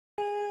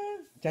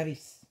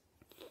Chavis.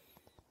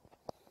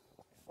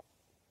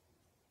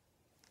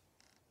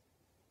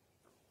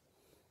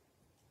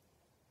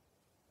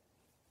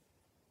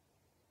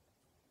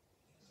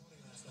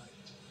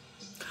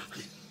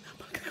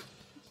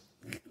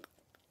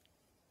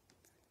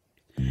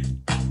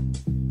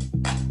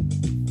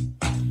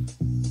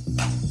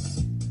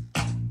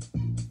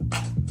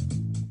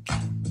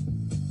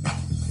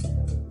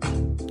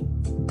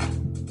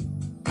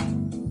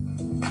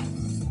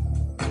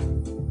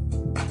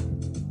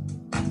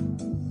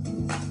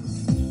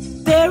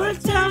 There are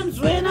times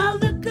when I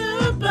look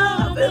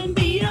above and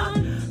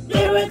beyond.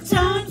 There are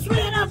times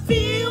when I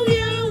feel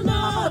your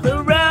love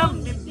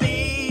around me,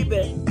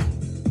 baby.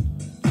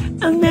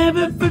 I'll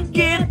never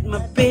forget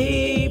my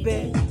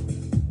baby.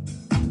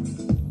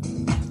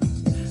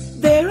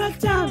 There are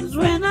times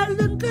when I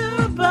look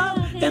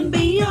above and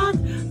beyond.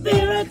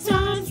 There are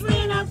times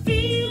when I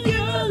feel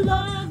your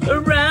love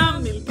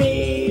around me,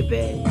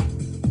 baby.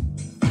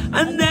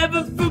 I'll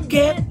never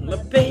forget my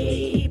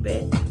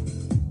baby.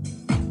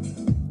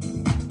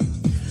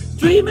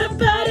 Dream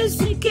about us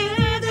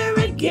together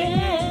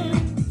again.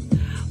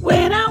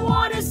 When I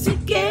want us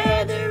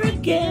together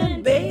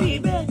again,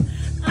 baby,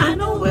 I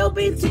know we'll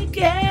be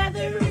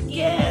together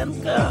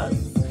again. 'Cause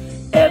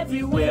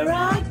everywhere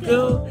I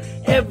go,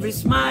 every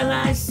smile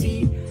I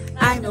see,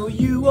 I know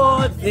you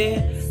are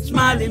there,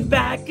 smiling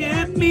back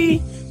at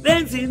me,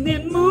 dancing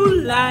in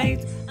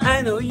moonlight.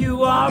 I know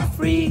you are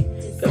free,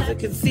 'cause I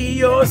can see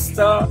your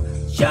star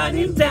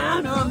shining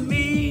down on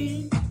me.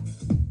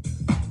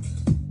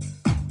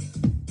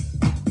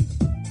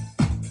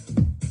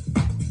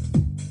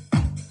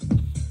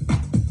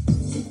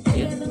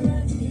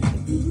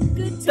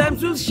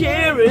 Times we'll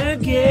share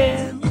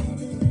again,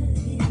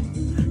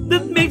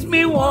 that makes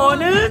me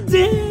wanna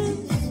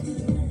dance.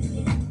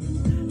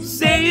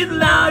 Say it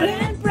loud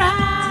and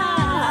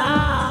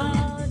proud.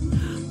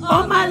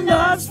 All my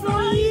love's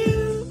for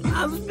you.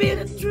 I've been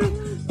a true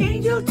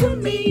angel to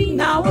me.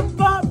 Now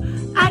above,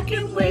 I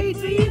can't wait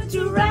for you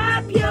to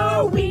wrap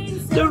your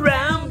wings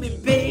around me,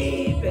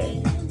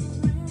 baby.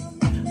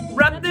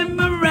 Wrap them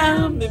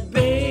around me,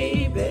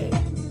 baby.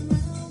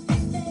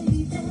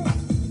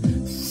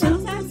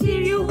 Sometimes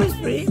hear you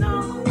whispering,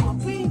 don't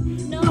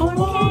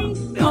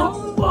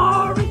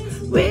worry.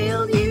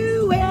 Will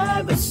you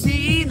ever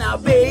see now,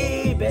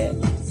 baby?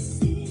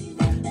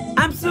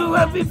 I'm so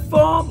happy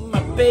for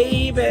my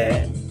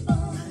baby.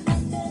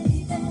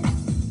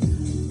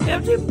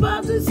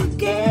 Everybody's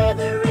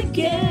together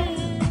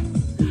again.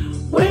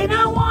 When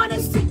I want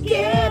us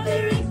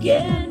together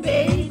again,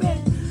 baby,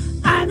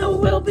 I know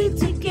we'll be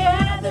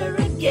together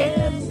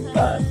again.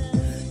 But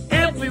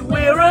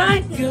everywhere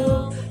I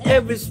go,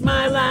 every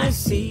smile I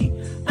see,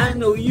 I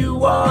know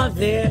you are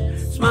there,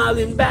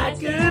 smiling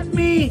back at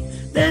me,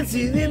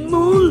 dancing in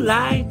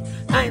moonlight.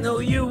 I know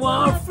you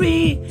are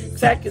free,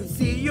 'cause I can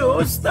see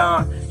your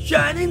star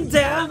shining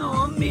down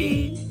on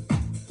me.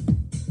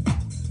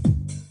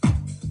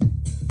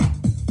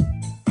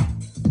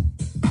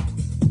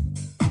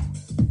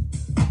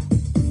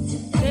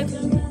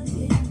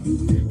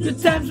 The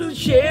times we'll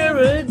share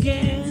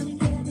again,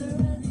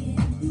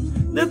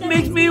 that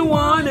makes me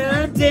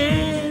wanna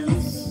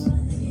dance.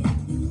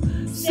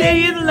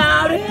 Say it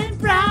loud and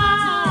proud.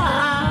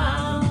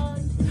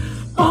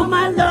 All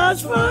my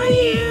love's for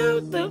you.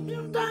 The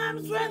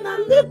times when I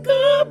look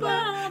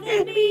above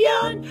and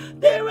beyond.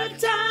 There are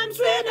times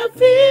when I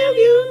feel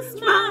you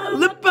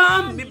smile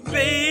upon me,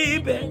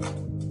 baby.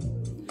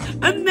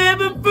 I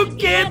never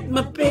forget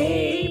my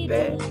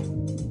baby.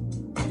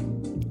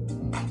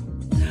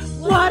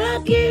 What I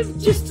give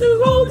just to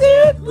hold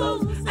you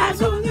close,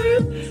 as on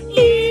earth,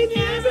 in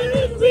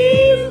heaven we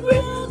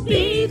will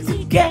be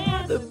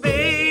together,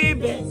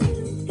 baby.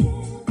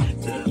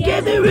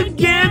 Together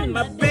again,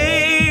 my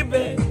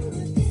baby.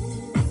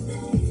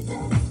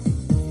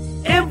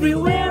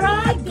 Everywhere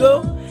I go,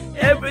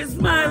 every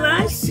smile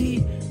I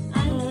see,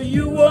 I know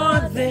you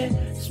are there,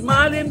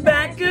 smiling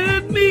back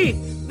at me,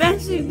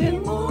 dancing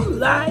in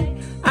moonlight.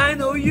 I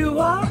know you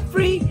are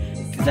free,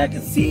 'cause I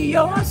can see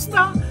your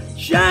star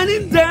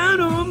shining down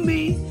on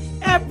me.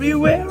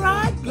 Everywhere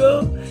I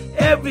go,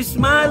 every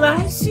smile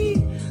I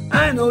see,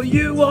 I know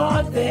you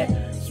are there,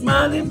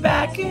 smiling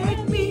back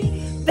at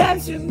me,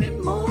 dancing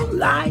in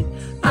moonlight.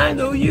 I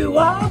know you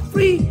are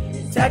free,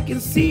 'cause I can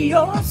see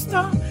your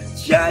star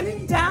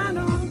shining down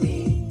on me.